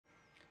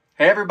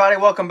Hey everybody,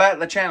 welcome back to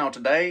the channel.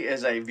 Today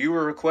is a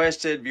viewer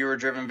requested, viewer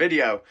driven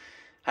video.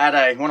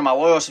 Had one of my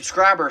loyal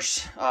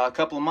subscribers a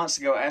couple of months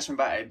ago asked me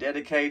about a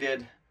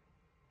dedicated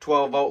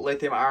 12-volt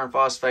lithium iron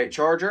phosphate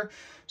charger.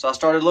 So I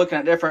started looking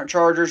at different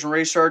chargers and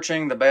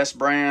researching the best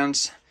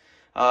brands,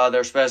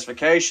 their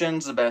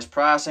specifications, the best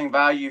pricing,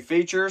 value,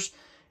 features.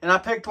 And I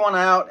picked one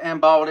out and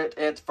bought it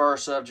at the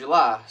 1st of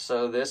July.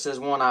 So this is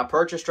one I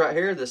purchased right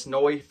here, this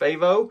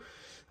Noeifevo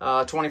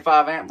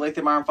 25 amp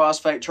lithium iron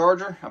phosphate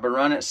charger. I've been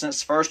running it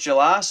since the 1st of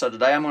July. So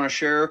today I'm going to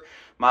share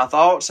my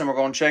thoughts and we're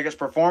going to check its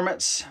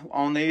performance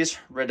on these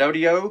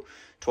Redodo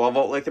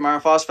 12-volt lithium iron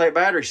phosphate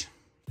batteries.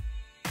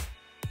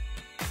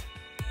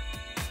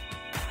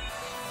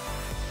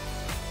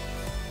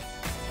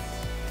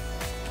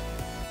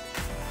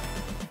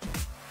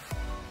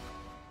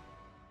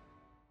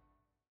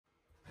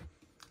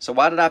 So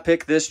why did I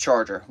pick this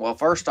charger? Well,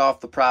 first off,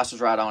 the price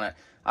was right on it.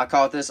 I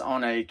caught this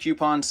on a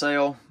coupon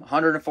sale.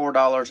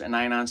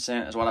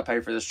 $104.99 is what I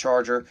paid for this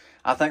charger.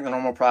 I think the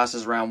normal price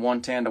is around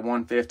 $110 to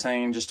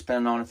 $115, just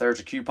depending on if there's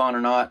a coupon or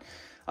not.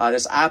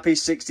 This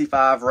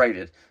IP65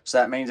 rated, so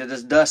that means it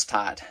is dust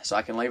tight. So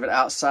I can leave it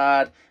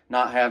outside,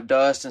 not have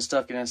dust and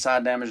stuff get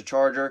inside, damage the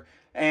charger.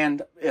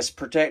 And it's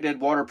protected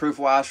waterproof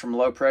wise from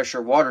low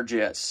pressure water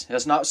jets.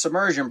 It's not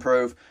submersion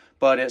proof,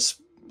 but it's,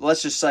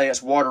 let's just say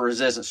it's water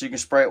resistant, so you can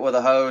spray it with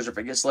a hose, or if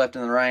it gets left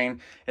in the rain,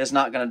 it's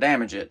not going to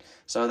damage it.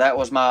 So that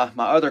was my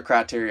other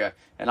criteria.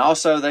 And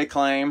also they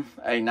claim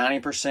a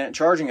 90%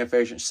 charging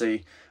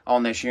efficiency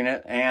on this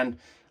unit, and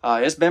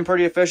it's been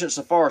pretty efficient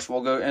so far, so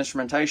we'll go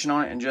instrumentation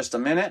on it in just a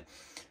minute.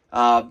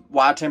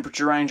 Wide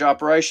temperature range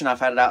operation,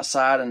 I've had it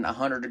outside in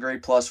 100-degree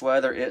plus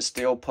weather. It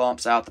still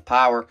pumps out the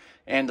power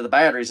into the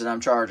batteries that I'm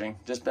charging.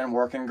 Just been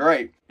working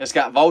great. It's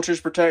got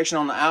voltage protection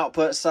on the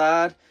output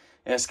side.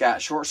 It's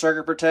got short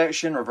circuit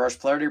protection, reverse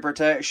polarity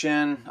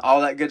protection,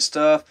 all that good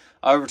stuff,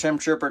 over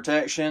temperature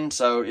protection.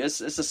 So it's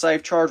a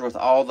safe charge with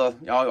all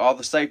the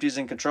safeties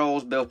and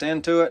controls built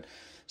into it.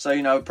 So,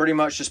 you know, pretty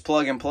much just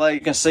plug and play. You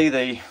can see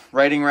the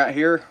rating right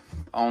here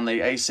on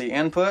the AC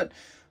input,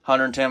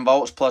 110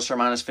 volts plus or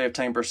minus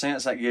 15%.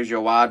 So that gives you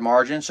a wide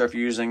margin. So if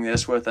you're using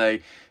this with a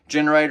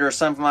generator or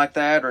something like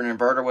that, or an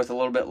inverter with a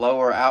little bit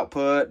lower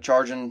output,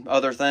 charging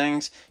other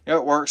things, you know,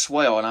 it works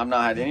well. And I've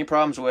not had any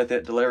problems with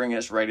it delivering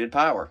its rated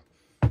power.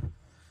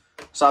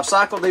 So I've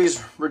cycled these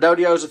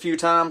Redodos a few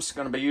times.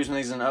 Going to be using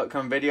these in an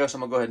upcoming video, so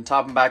I'm going to go ahead and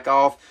top them back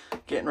off.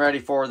 Getting ready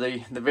for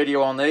the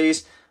video on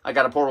these. I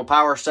got a portable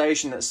power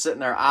station that's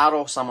sitting there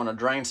idle, so I'm going to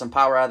drain some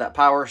power out of that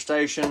power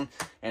station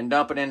and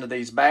dump it into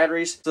these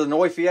batteries. So the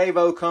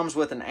Noeifevo comes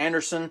with an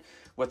Anderson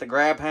with the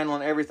grab handle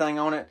and everything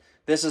on it.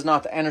 This is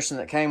not the Anderson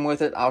that came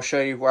with it. I'll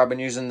show you where I've been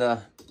using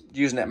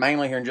it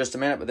mainly here in just a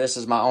minute, but this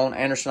is my own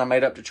Anderson I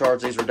made up to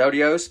charge these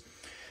Redodos.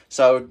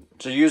 So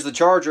to use the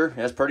charger,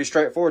 it's pretty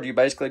straightforward. You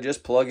basically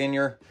just plug in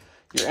your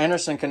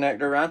Anderson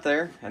connector right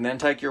there, and then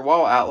take your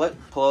wall outlet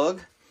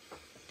plug.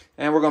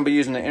 And we're going to be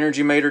using the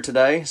energy meter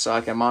today so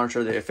I can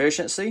monitor the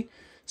efficiency.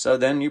 So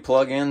then you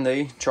plug in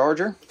the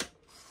charger,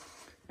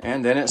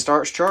 and then it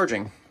starts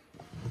charging.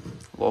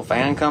 Little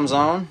fan comes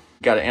on.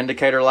 Got an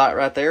indicator light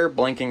right there,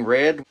 blinking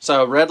red.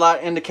 So red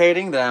light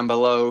indicating that I'm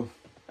below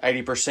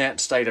 80%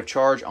 state of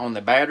charge on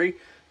the battery.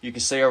 You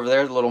can see over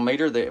there the little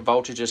meter, the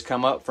voltage has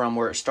come up from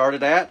where it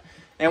started at.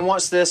 And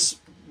once this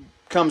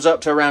comes up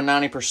to around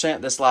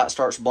 90%, this light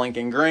starts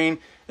blinking green.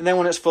 And then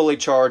when it's fully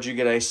charged, you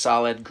get a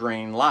solid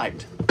green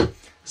light.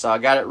 So I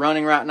got it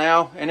running right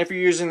now. And if you're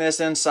using this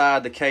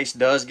inside, the case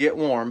does get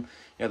warm.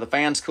 You know, the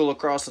fan's cool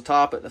across the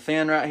top at the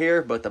fin right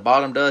here, but the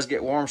bottom does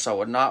get warm, so I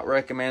would not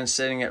recommend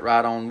sitting it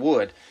right on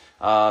wood.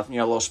 You know, a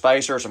little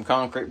spacer, some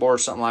concrete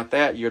board, something like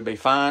that, you'd be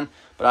fine.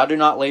 But I do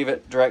not leave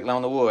it directly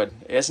on the wood.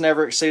 It's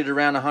never exceeded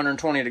around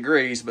 120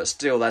 degrees, but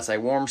still that's a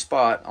warm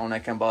spot on a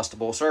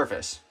combustible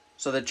surface.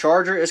 So the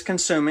charger is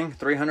consuming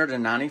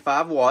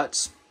 395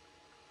 watts.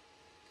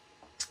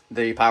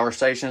 The power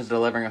station is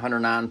delivering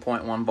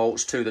 109.1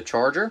 volts to the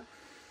charger.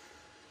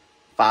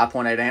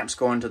 5.8 amps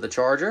going to the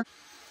charger.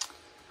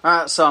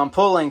 All right, so I'm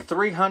pulling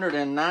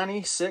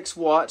 396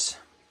 watts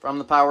from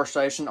the power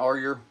station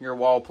or your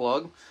wall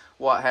plug,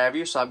 what have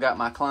you. So I've got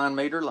my Klein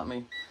meter. Let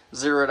me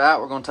zero it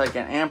out. We're going to take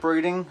an amp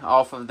reading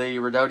off of the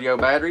Redodo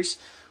batteries.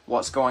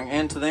 What's going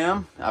into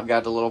them? I've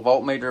got the little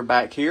voltmeter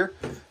back here,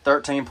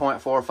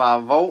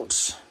 13.45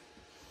 volts.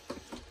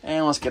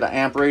 And let's get an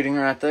amp reading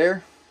right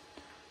there,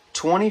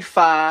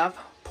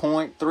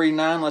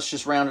 25.39. Let's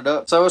just round it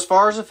up. So as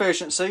far as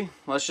efficiency,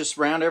 let's just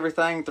round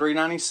everything,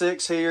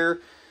 396 here,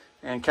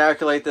 and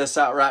calculate this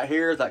out right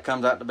here. That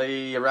comes out to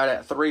be right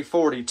at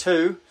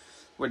 342.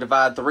 We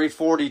divide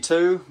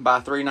 342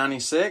 by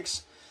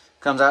 396.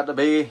 Comes out to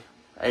be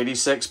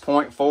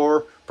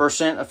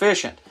 86.4%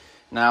 efficient.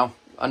 Now,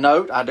 a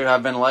note, I do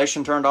have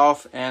ventilation turned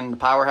off in the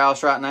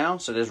powerhouse right now,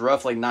 so it is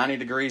roughly 90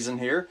 degrees in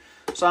here.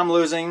 So I'm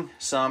losing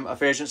some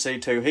efficiency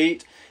to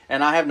heat.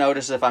 And I have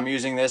noticed if I'm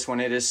using this when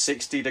it is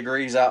 60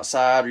 degrees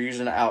outside or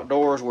using it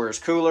outdoors where it's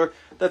cooler,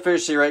 the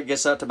efficiency rate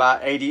gets up to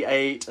about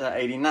 88 to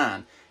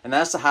 89. And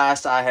that's the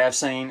highest I have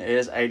seen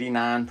is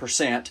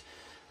 89%.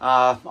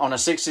 on a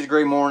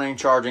 60-degree morning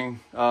charging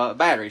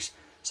batteries.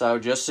 So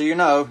just so you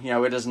know,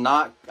 it is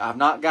not, I've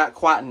not got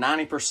quite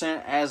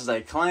 90% as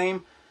they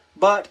claim,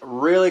 but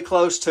really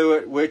close to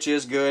it, which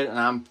is good, and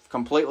I'm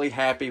completely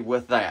happy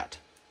with that.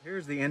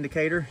 Here's the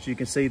indicator. So you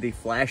can see the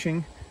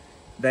flashing.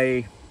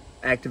 They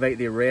activate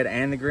the red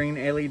and the green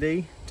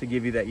LED to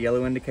give you that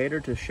yellow indicator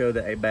to show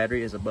that a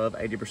battery is above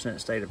 80%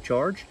 state of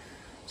charge.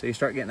 So you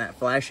start getting that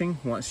flashing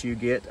once you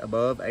get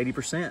above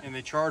 80%. And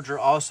the charger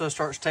also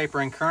starts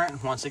tapering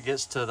current once it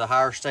gets to the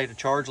higher state of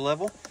charge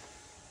level.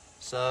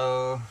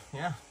 So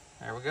yeah,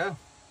 there we go.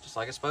 Just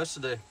like it's supposed to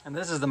do. And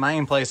this is the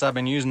main place I've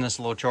been using this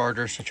little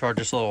charger to charge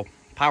this little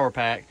power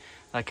pack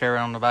I carry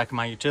on the back of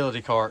my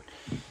utility cart,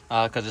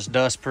 because it's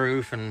dust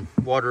proof and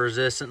water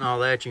resistant and all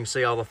that. You can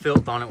see all the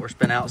filth on it where it's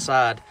been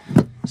outside.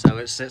 So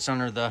it sits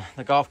under the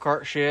golf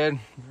cart shed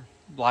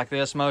like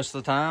this most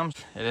of the times.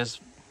 It has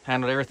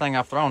handled everything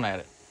I've thrown at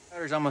it. The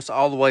battery's almost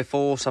all the way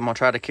full, so I'm gonna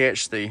try to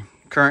catch the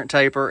current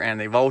taper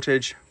and the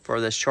voltage for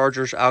this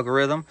charger's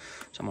algorithm.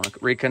 So I'm gonna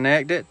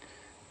reconnect it.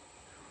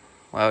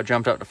 Well, it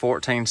jumped up to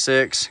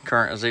 14.6,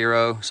 current is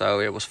 0,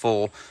 so it was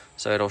full.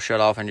 So it'll shut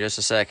off in just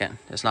a second.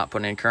 It's not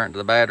putting any current to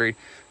the battery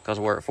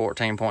because we're at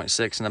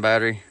 14.6 in the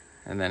battery,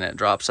 and then it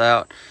drops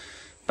out.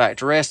 Back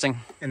to resting.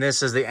 And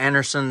this is the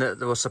Anderson that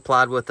was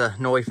supplied with the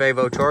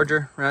Noeifevo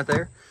charger right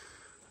there.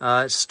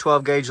 It's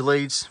 12 gauge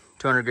leads,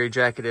 200 degree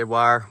jacketed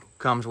wire,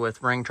 comes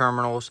with ring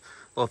terminals,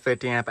 little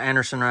 50 amp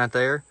Anderson right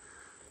there.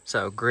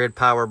 So Grid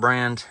Power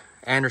brand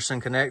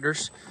Anderson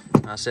connectors.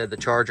 I said the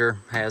charger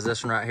has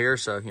this one right here,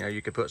 so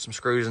you could put some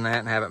screws in that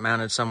and have it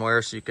mounted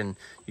somewhere, so you can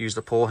use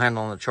the pull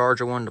handle on the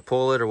charger one to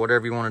pull it or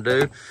whatever you want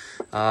to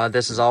do.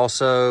 This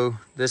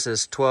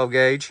is 12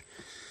 gauge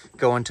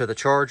going to the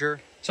charger.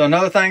 So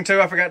another thing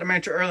too, I forgot to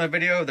mention earlier in the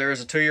video, there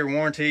is a 2-year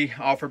warranty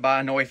offered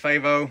by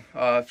Noeifevo.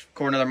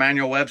 According to their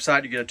manual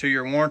website, you get a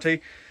 2-year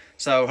warranty.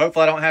 So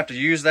hopefully I don't have to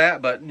use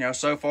that, but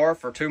so far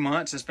for 2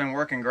 months, it's been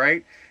working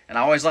great. And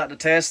I always like to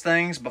test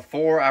things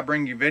before I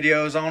bring you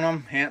videos on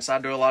them. Hence, I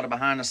do a lot of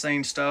behind the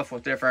scenes stuff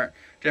with different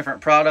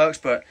products.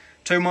 But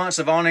 2 months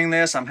of owning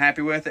this, I'm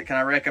happy with it. Can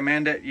I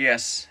recommend it?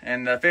 Yes.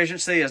 And the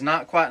efficiency is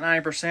not quite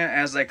 90%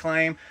 as they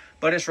claim,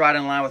 but it's right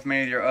in line with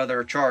many of your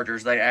other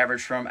chargers. They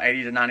average from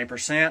 80 to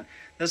 90%.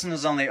 This one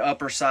is on the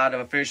upper side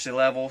of efficiency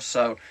level.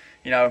 So,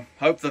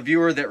 hope the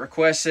viewer that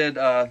requested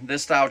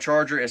this style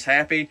charger is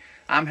happy.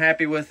 I'm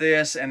happy with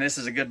this, and this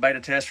is a good beta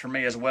test for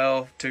me as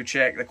well to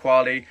check the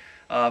quality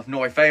of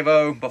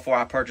Noeifevo before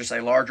I purchase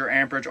a larger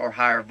amperage or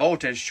higher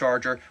voltage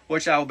charger,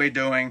 which I will be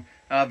doing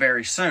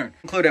very soon.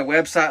 Include a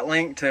website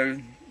link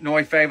to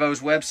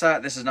Noeifevo's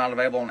website. This is not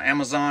available on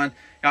Amazon.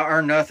 Y'all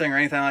earn nothing or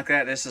anything like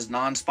that. This is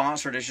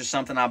non-sponsored. It's just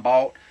something I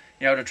bought,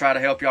 to try to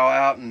help y'all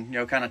out and,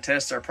 kind of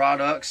test their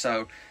products.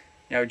 So,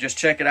 just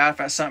check it out if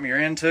that's something you're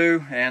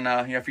into. And,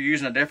 if you're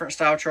using a different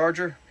style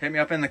charger, hit me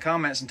up in the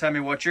comments and tell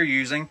me what you're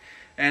using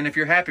and if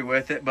you're happy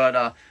with it.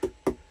 But,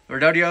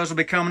 Redodios will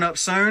be coming up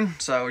soon,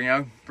 so,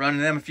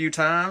 running them a few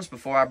times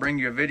before I bring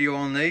you a video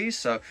on these.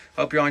 So,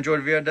 hope y'all enjoyed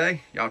the video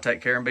today. Y'all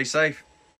take care and be safe.